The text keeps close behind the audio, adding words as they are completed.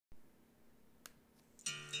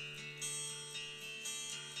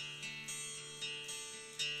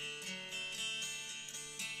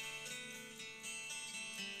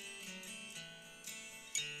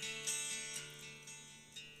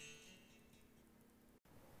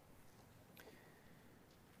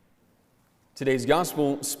Today's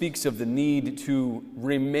gospel speaks of the need to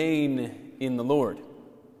remain in the Lord.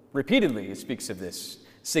 Repeatedly, it speaks of this.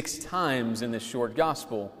 6 times in this short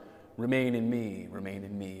gospel, remain in me, remain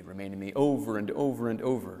in me, remain in me, over and over and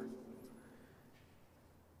over.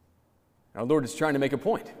 Our Lord is trying to make a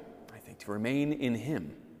point, I think, to remain in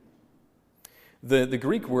Him. The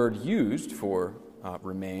Greek word used for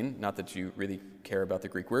remain, not that you really care about the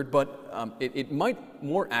Greek word, but it might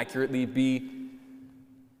more accurately be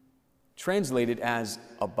translated as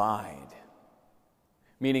abide.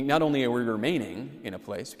 Meaning not only are we remaining in a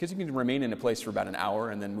place, because you can remain in a place for about an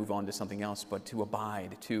hour and then move on to something else, but to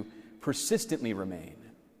abide, to persistently remain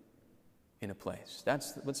in a place.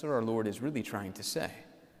 That's what our Lord is really trying to say.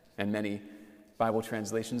 And many Bible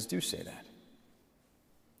translations do say that.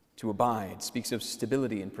 To abide speaks of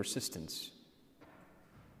stability and persistence.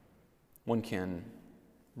 One can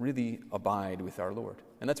really abide with our Lord.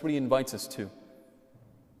 And that's what He invites us to.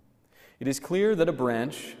 It is clear that a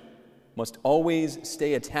branch must always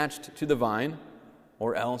stay attached to the vine,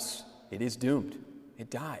 or else it is doomed.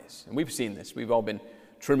 It dies. And we've seen this. We've all been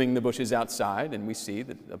trimming the bushes outside, and we see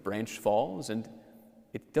that a branch falls, and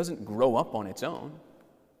it doesn't grow up on its own.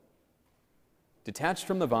 Detached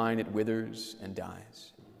from the vine, it withers and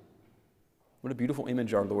dies. What a beautiful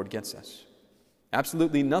image our Lord gets us.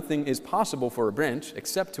 Absolutely nothing is possible for a branch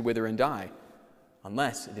except to wither and die,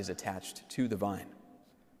 unless it is attached to the vine.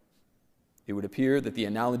 It would appear that the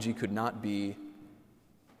analogy could not be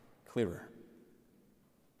clearer.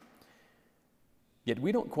 Yet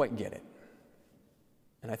we don't quite get it.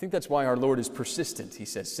 And I think that's why our Lord is persistent. He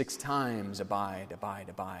says 6 times, abide, abide,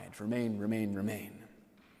 abide, remain, remain, remain.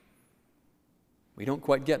 We don't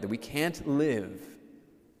quite get that we can't live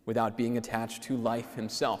without being attached to life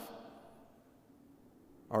Himself.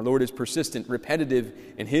 Our Lord is persistent, repetitive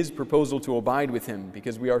in His proposal to abide with Him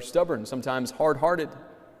because we are stubborn, sometimes hard-hearted.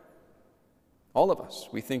 All of us,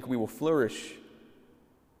 we think we will flourish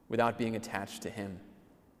without being attached to Him.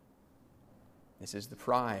 This is the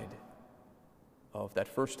pride of that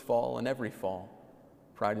first fall and every fall.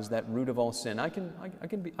 Pride is that root of all sin. I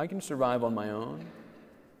can survive on my own.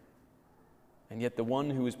 And yet the one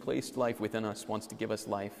who has placed life within us wants to give us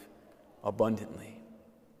life abundantly.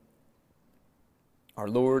 Our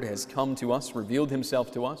Lord has come to us, revealed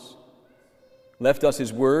Himself to us, left us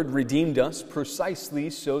His word, redeemed us precisely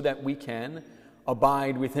so that we can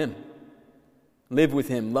abide with Him, live with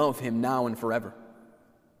Him, love Him now and forever.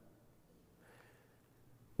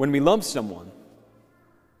 When we love someone,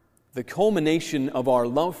 the culmination of our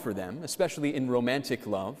love for them, especially in romantic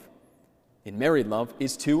love, in married love,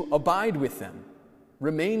 is to abide with them,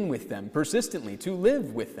 remain with them persistently, to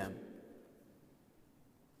live with them.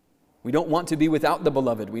 We don't want to be without the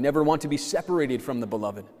beloved. We never want to be separated from the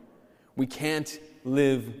beloved. We can't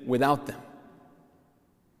live without them.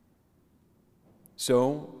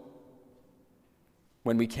 So,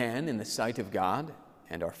 when we can, in the sight of God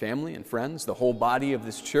and our family and friends, the whole body of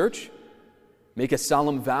this church, make a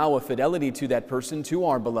solemn vow of fidelity to that person, to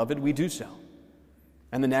our beloved, we do so.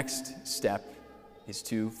 And the next step is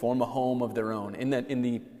to form a home of their own. In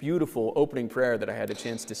the beautiful opening prayer that I had a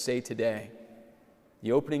chance to say today,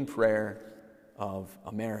 the opening prayer of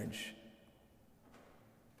a marriage,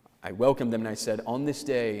 I welcomed them and I said, on this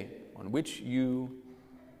day on which you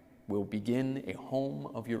will begin a home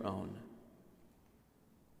of your own.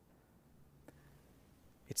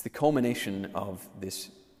 It's the culmination of this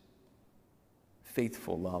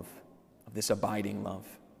faithful love, of this abiding love.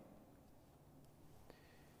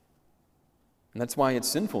 And that's why it's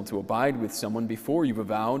sinful to abide with someone before you've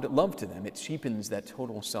avowed love to them. It cheapens that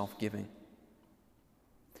total self-giving.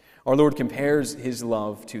 Our Lord compares His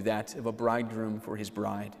love to that of a bridegroom for his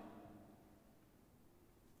bride.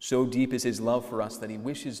 So deep is His love for us that He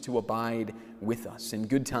wishes to abide with us in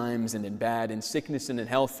good times and in bad, in sickness and in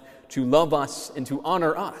health, to love us and to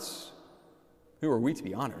honor us. Who are we to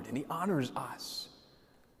be honored? And He honors us.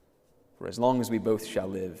 For as long as we both shall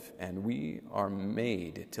live, and we are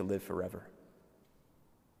made to live forever.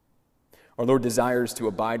 Our Lord desires to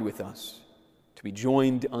abide with us, to be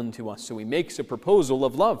joined unto us. So He makes a proposal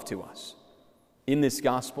of love to us in this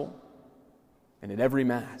gospel and in every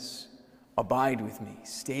Mass. Abide with me,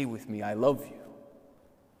 stay with me, I love you.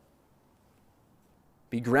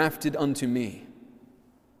 Be grafted unto me,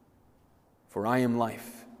 for I am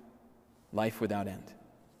life, life without end.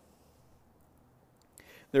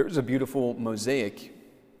 There is a beautiful mosaic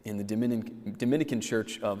in the Dominican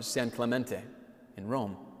church of San Clemente in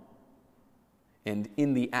Rome. And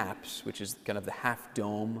in the apse, which is kind of the half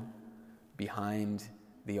dome behind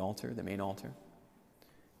the altar, the main altar,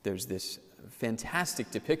 there's this fantastic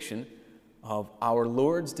depiction of our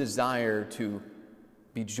Lord's desire to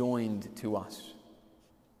be joined to us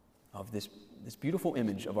of this beautiful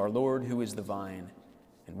image of our Lord who is the vine,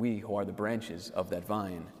 and we who are the branches of that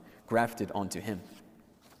vine, grafted onto him.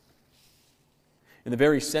 In the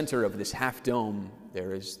very center of this half dome,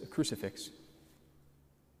 there is the crucifix.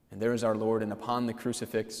 And there is our Lord, and upon the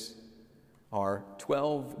crucifix are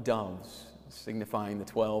 12 doves, signifying the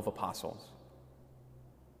 12 apostles.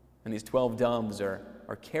 And these 12 doves are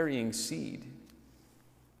carrying seed,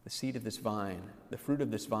 the seed of this vine, the fruit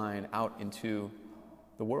of this vine, out into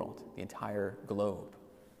the world, the entire globe.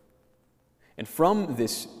 And from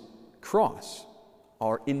this cross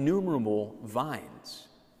are innumerable vines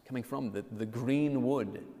coming from the green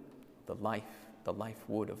wood, the life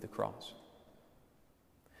wood of the cross.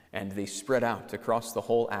 And they spread out across the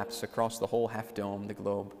whole apse, across the whole half dome, the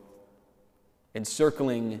globe,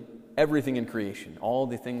 encircling everything in creation, all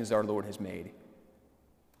the things our Lord has made.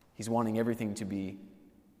 He's wanting everything to be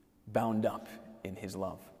bound up in his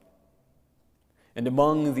love. And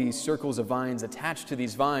among these circles of vines, attached to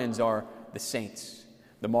these vines, are the saints,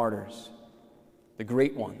 the martyrs, the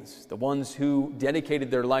great ones, the ones who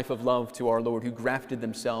dedicated their life of love to our Lord, who grafted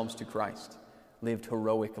themselves to Christ, lived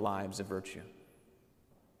heroic lives of virtue.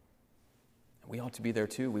 And we ought to be there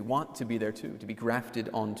too. We want to be there too, to be grafted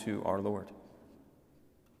onto our Lord.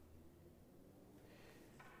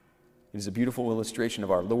 It is a beautiful illustration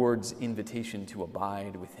of our Lord's invitation to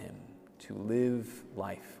abide with him, to live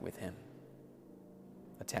life with him,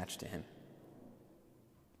 attached to him.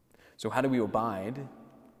 So how do we abide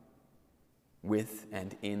with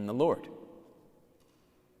and in the Lord?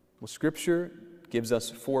 Well, Scripture gives us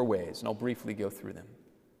 4 ways, and I'll briefly go through them.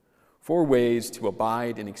 4 ways to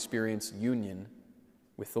abide and experience union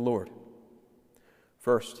with the Lord.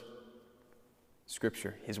 First,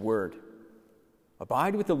 Scripture, his word.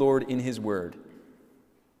 Abide with the Lord in his word.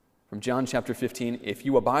 From John chapter 15, if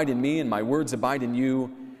you abide in me and my words abide in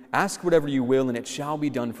you, ask whatever you will and it shall be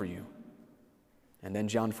done for you. And then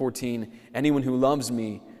John 14, anyone who loves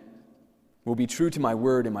me will be true to my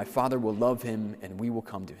word, and my Father will love him, and we will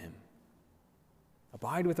come to him.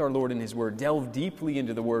 Abide with our Lord in his word. Delve deeply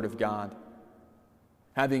into the word of God.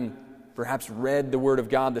 Having perhaps read the word of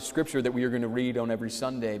God, the scripture that we are going to read on every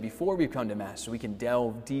Sunday before we come to Mass, so we can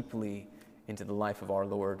delve deeply into the life of our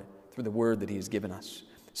Lord through the word that he has given us.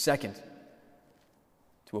 Second,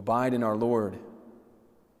 to abide in our Lord,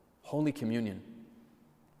 Holy Communion.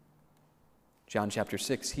 John chapter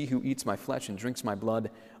 6, he who eats my flesh and drinks my blood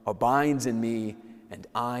abides in me, and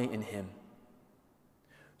I in him.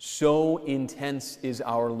 So intense is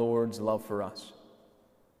our Lord's love for us.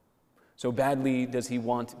 So badly does he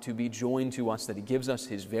want to be joined to us that he gives us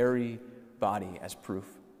his very body as proof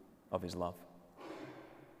of his love.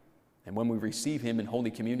 And when we receive him in Holy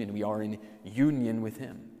Communion, we are in union with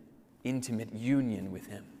him, intimate union with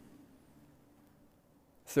him.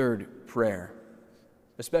 Third, prayer,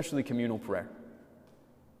 especially communal prayer.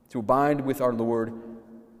 To abide with our Lord,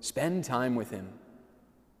 spend time with him.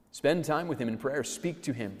 Spend time with him in prayer. Speak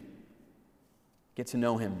to him. Get to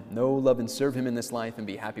know him. Know, love, and serve him in this life, and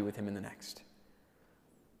be happy with him in the next.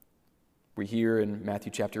 We hear in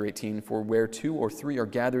Matthew chapter 18, for where 2 or 3 are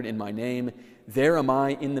gathered in my name, there am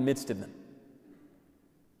I in the midst of them.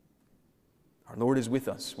 Our Lord is with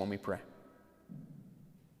us when we pray.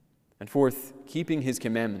 And fourth, keeping his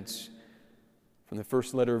commandments. From the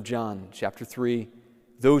first letter of John, chapter 3,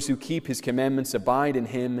 those who keep his commandments abide in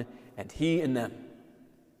him, and he in them.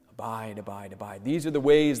 Abide, abide, abide. These are the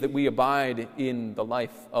ways that we abide in the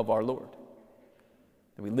life of our Lord.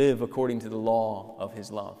 That we live according to the law of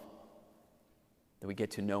his love. That we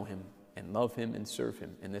get to know him and love him and serve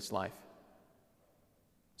him in this life.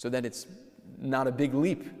 So that it's not a big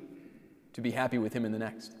leap to be happy with him in the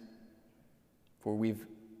next. For we've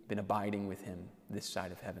been abiding with him this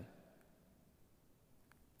side of heaven.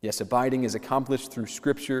 Yes, abiding is accomplished through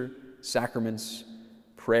Scripture, sacraments,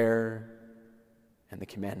 prayer, and the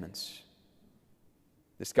commandments.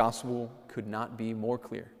 This gospel could not be more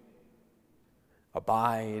clear.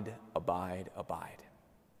 Abide, abide, abide.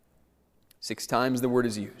 6 times the word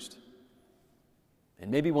is used. And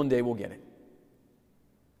maybe one day we'll get it.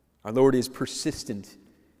 Our Lord is persistent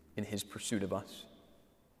in his pursuit of us.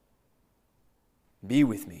 Be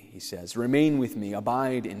with me, he says. Remain with me.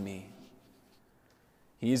 Abide in me.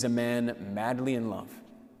 He is a man madly in love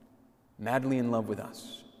with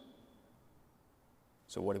us.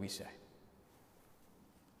 So what do we say?